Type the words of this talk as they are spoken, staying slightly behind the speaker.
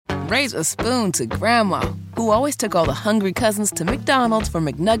raise a spoon to Grandma, who always took all the hungry cousins to McDonald's for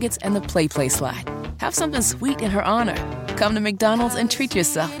McNuggets and the Play Slide. Have something sweet in her honor. Come to McDonald's and treat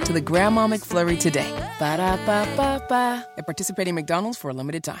yourself to the Grandma McFlurry today. Ba-da-ba-ba-ba. At participating McDonald's for a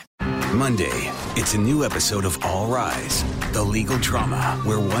limited time. Monday, it's a new episode of All Rise, the legal drama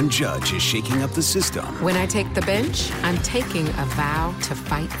where one judge is shaking up the system. When I take the bench, I'm taking a vow to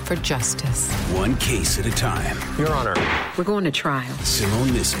fight for justice. One case at a time. Your Honor. We're going to trial. Simone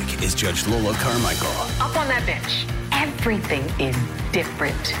Missick is Judge Lola Carmichael. Up on that bench. Everything is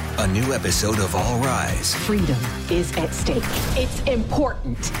different. A new episode of All Rise. Freedom is at stake. It's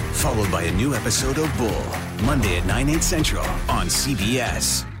important. Followed by a new episode of Bull. Monday at 9/8 Central on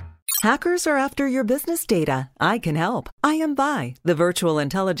CBS. Hackers are after your business data. I can help. I am Vi, the virtual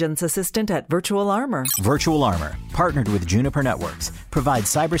intelligence assistant at Virtual Armor. Virtual Armor, partnered with Juniper Networks, provides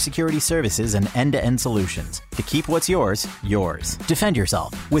cybersecurity services and end-to-end solutions to keep what's yours, yours. Defend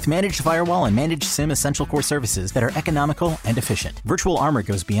yourself with managed firewall and managed SIM essential core services that are economical and efficient. Virtual Armor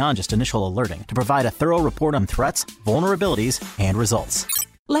goes beyond just initial alerting to provide a thorough report on threats, vulnerabilities, and results.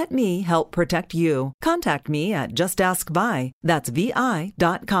 Let me help protect you. Contact me at justaskvi. That's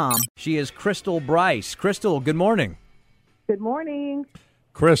vi.com. She is Crystal Bryce. Crystal, good morning. Good morning.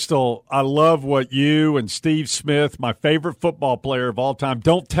 Crystal, I love what you and Steve Smith, my favorite football player of all time,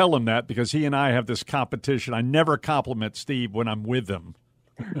 don't tell him that because he and I have this competition. I never compliment Steve when I'm with him.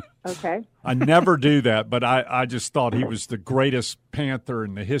 Okay. I never do that, but I just thought he was the greatest Panther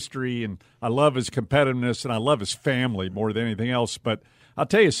in the history, and I love his competitiveness, and I love his family more than anything else. But I'll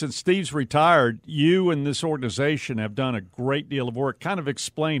tell you, since Steve's retired, you and this organization have done a great deal of work. Kind of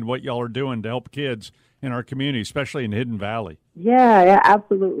explain what y'all are doing to help kids in our community, especially in Hidden Valley. Yeah,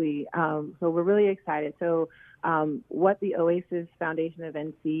 absolutely. So we're really excited. So what the Oasis Foundation of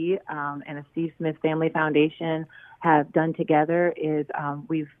NC and the Steve Smith Family Foundation have done together is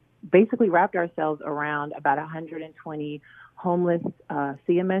we've basically wrapped ourselves around about 120 homeless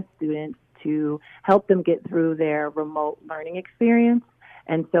CMS students to help them get through their remote learning experience.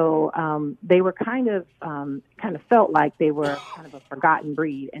 And so they were kind of felt like they were kind of a forgotten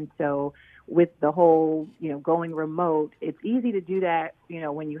breed. And so with the whole, going remote, it's easy to do that,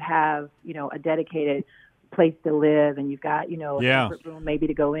 when you have, a dedicated place to live and you've got, a separate room maybe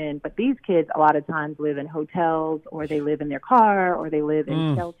to go in. But these kids a lot of times live in hotels, or they live in their car, or they live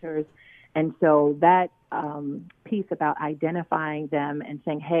in shelters. And so that piece about identifying them and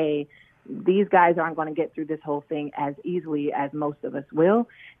saying, hey, these guys aren't going to get through this whole thing as easily as most of us will,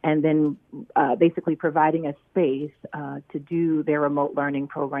 and then basically providing a space to do their remote learning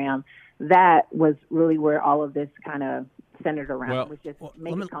program, that was really where all of this kind of centered around, was just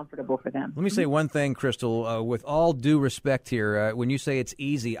make it comfortable for them. Let me say one thing, Crystal, with all due respect here, when you say it's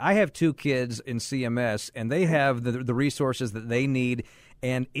easy, I have two kids in CMS, and they have the resources that they need,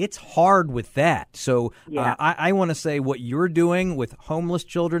 and it's hard with that. So I want to say what you're doing with homeless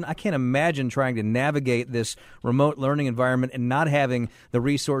children, I can't imagine trying to navigate this remote learning environment and not having the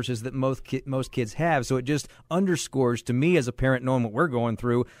resources that most kids have. So it just underscores to me as a parent, knowing what we're going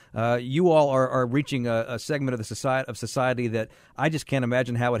through, you all are reaching a segment of the society that I just can't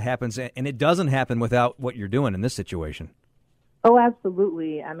imagine how it happens. And it doesn't happen without what you're doing in this situation. Oh,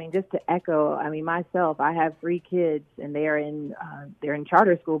 absolutely. I mean, just to echo, myself, I have 3 kids, and they're in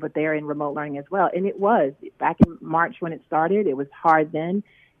charter school, but they're in remote learning as well. And it was back in March when it started. It was hard then.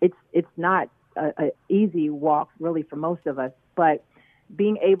 It's not a easy walk really for most of us, but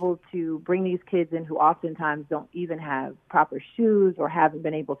being able to bring these kids in who oftentimes don't even have proper shoes or haven't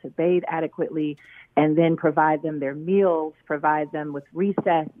been able to bathe adequately, and then provide them their meals, provide them with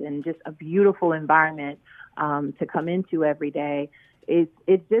recess and just a beautiful environment to come into every day.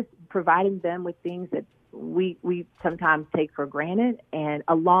 It's just providing them with things that we sometimes take for granted, and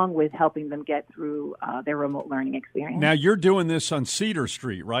along with helping them get through their remote learning experience. Now, you're doing this on Cedar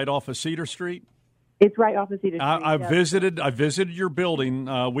Street, right off of Cedar Street? It's right off of Cedar Street. I visited your building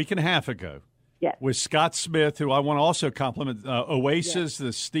a week and a half ago. Yes. With Scott Smith, who I want to also compliment, Oasis,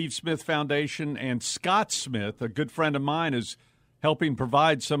 the Steve Smith Foundation, and Scott Smith, a good friend of mine, is helping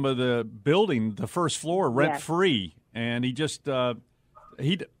provide some of the building, the first floor, rent-free. And he just I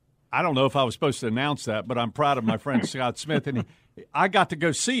don't know if I was supposed to announce that, but I'm proud of my friend Scott Smith. And I got to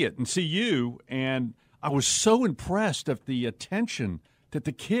go see it and see you, and I was so impressed at the attention that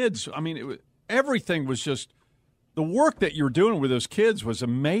the kids, everything was just, the work that you were doing with those kids was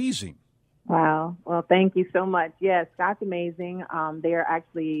amazing. Wow. Well, thank you so much. Yes, Scott's amazing. They are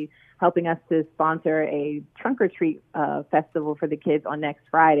actually helping us to sponsor a trunk or treat festival for the kids on next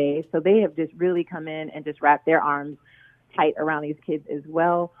Friday. So they have just really come in and just wrapped their arms tight around these kids as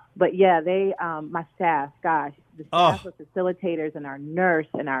well. But yeah, my staff, gosh, the staff of facilitators and our nurse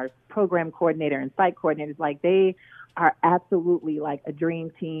and our program coordinator and site coordinators, like they are absolutely like a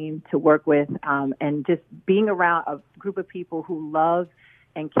dream team to work with. And just being around a group of people who love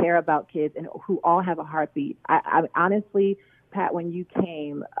and care about kids and who all have a heartbeat. I honestly, Pat, when you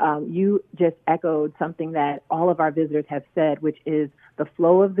came, you just echoed something that all of our visitors have said, which is the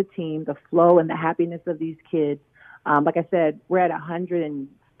flow of the team, the flow and the happiness of these kids. Like I said, we're at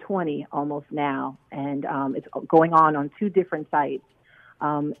 120 almost now, and it's going on 2 different sites.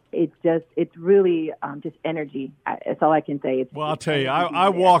 It's really just energy. That's all I can say. Well, I'll tell you, I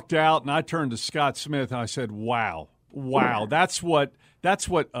walked out and I turned to Scott Smith and I said, wow, that's what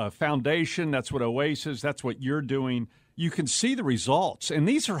Foundation, that's what Oasis, that's what you're doing. You can see the results. And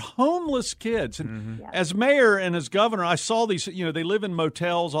these are homeless kids. And as mayor and as governor, I saw these, they live in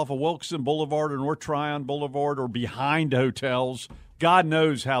motels off of Wilkinson Boulevard or North Tryon Boulevard or behind hotels. God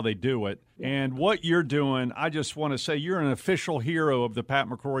knows how they do it. And what you're doing, I just want to say you're an official hero of the Pat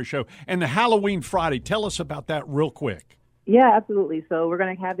McCrory Show. And the Halloween Friday, tell us about that real quick. Yeah, absolutely. So we're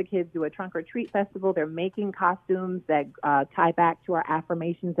going to have the kids do a trunk or treat festival. They're making costumes that tie back to our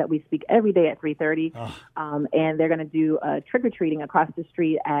affirmations that we speak every day at 3:30. And they're going to do trick-or-treating across the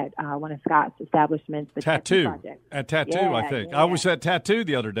street at one of Scott's establishments. The Tattoo Project. At Tattoo, I think. Yeah. I was at Tattoo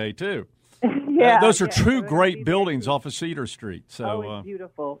the other day, too. Those are two great buildings off of Cedar Street. So, it's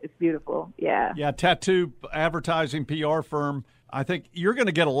beautiful. It's beautiful. Yeah. Yeah, Tattoo advertising PR firm. I think you're going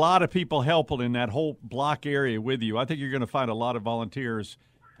to get a lot of people helping in that whole block area with you. I think you're going to find a lot of volunteers.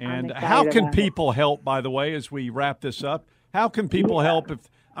 And how can people help, by the way, as we wrap this up? How can people help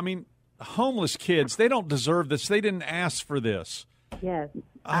homeless kids, they don't deserve this. They didn't ask for this. Yes,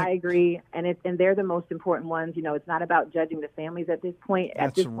 I agree. And they're the most important ones. It's not about judging the families at this point. That's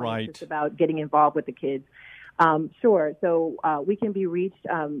at this point, right. It's just about getting involved with the kids. Sure. So we can be reached.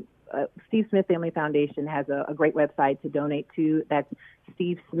 Steve Smith Family Foundation has a great website to donate to. That's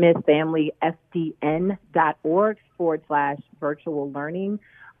stevesmithfamilyfdn.org/virtual learning.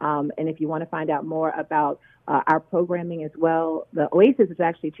 And if you want to find out more about our programming as well, the Oasis is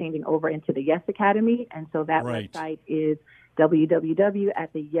actually changing over into the Yes Academy. And so that website is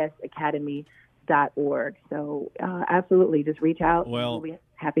www.theyesacademy.org. So absolutely, just reach out. Well, we'll be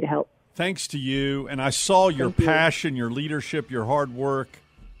happy to help. Thanks to you. And I saw your passion, your leadership, your hard work.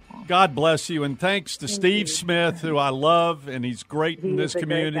 God bless you, and thanks to Steve Smith, who I love, and he's great in this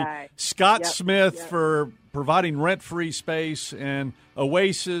community. Scott Smith for providing rent-free space, and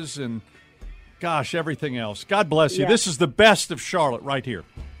Oasis, and, gosh, everything else. God bless you. This is the best of Charlotte right here.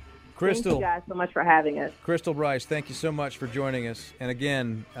 Crystal, thank you guys so much for having us. Crystal Bryce, thank you so much for joining us. And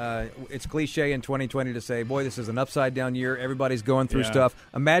again, it's cliche in 2020 to say, boy, this is an upside-down year. Everybody's going through stuff.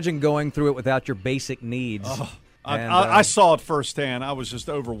 Imagine going through it without your basic needs. I saw it firsthand. I was just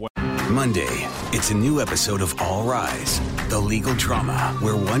overwhelmed. Monday, it's a new episode of All Rise, the legal drama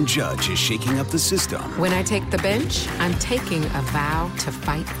where one judge is shaking up the system. When I take the bench, I'm taking a vow to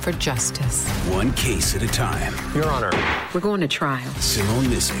fight for justice. One case at a time. Your Honor. We're going to trial. Simone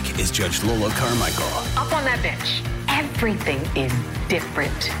Missick is Judge Lola Carmichael. Up on that bench, everything is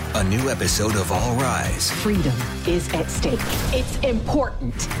different. A new episode of All Rise. Freedom is at stake. It's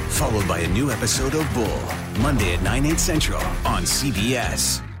important. Followed by a new episode of Bull, Monday at 9, 8 Central on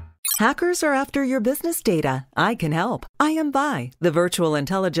CBS. Hackers are after your business data. I can help. I am Vi, the virtual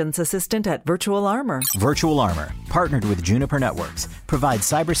intelligence assistant at Virtual Armor. Virtual Armor, partnered with Juniper Networks, provides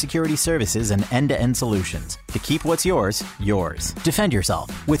cybersecurity services and end-to-end solutions to keep what's yours, yours. Defend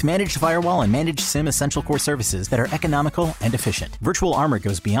yourself with managed firewall and managed SIM essential core services that are economical and efficient. Virtual Armor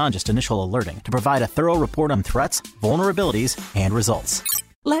goes beyond just initial alerting to provide a thorough report on threats, vulnerabilities, and results.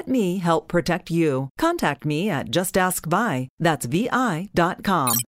 Let me help protect you. Contact me at JustAskVi. That's VI.com.